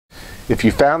If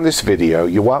you found this video,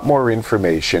 you want more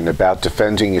information about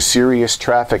defending a serious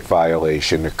traffic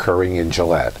violation occurring in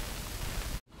Gillette.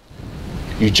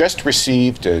 You just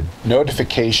received a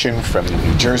notification from the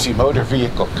New Jersey Motor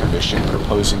Vehicle Commission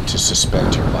proposing to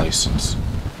suspend your license.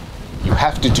 You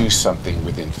have to do something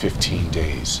within 15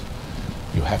 days.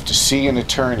 You have to see an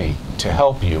attorney to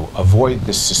help you avoid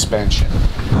this suspension.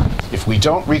 If we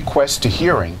don't request a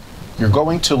hearing, you're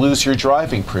going to lose your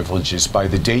driving privileges by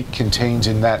the date contained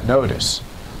in that notice.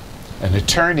 An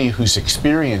attorney who's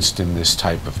experienced in this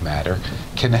type of matter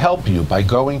can help you by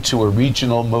going to a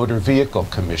regional motor vehicle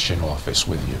commission office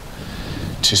with you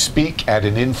to speak at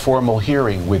an informal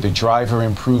hearing with a driver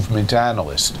improvement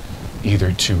analyst,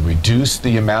 either to reduce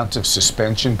the amount of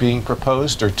suspension being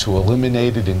proposed or to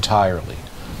eliminate it entirely.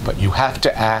 But you have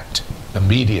to act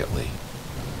immediately.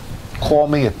 Call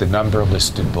me at the number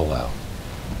listed below.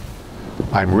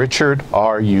 I'm Richard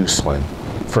R. Uslan,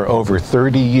 for over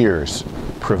 30 years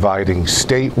providing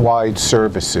statewide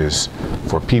services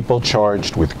for people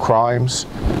charged with crimes,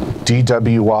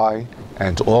 DWI,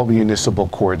 and all municipal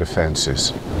court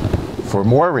offenses. For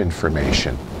more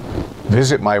information,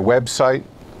 visit my website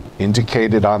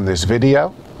indicated on this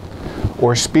video,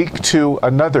 or speak to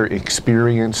another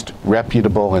experienced,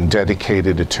 reputable, and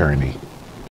dedicated attorney.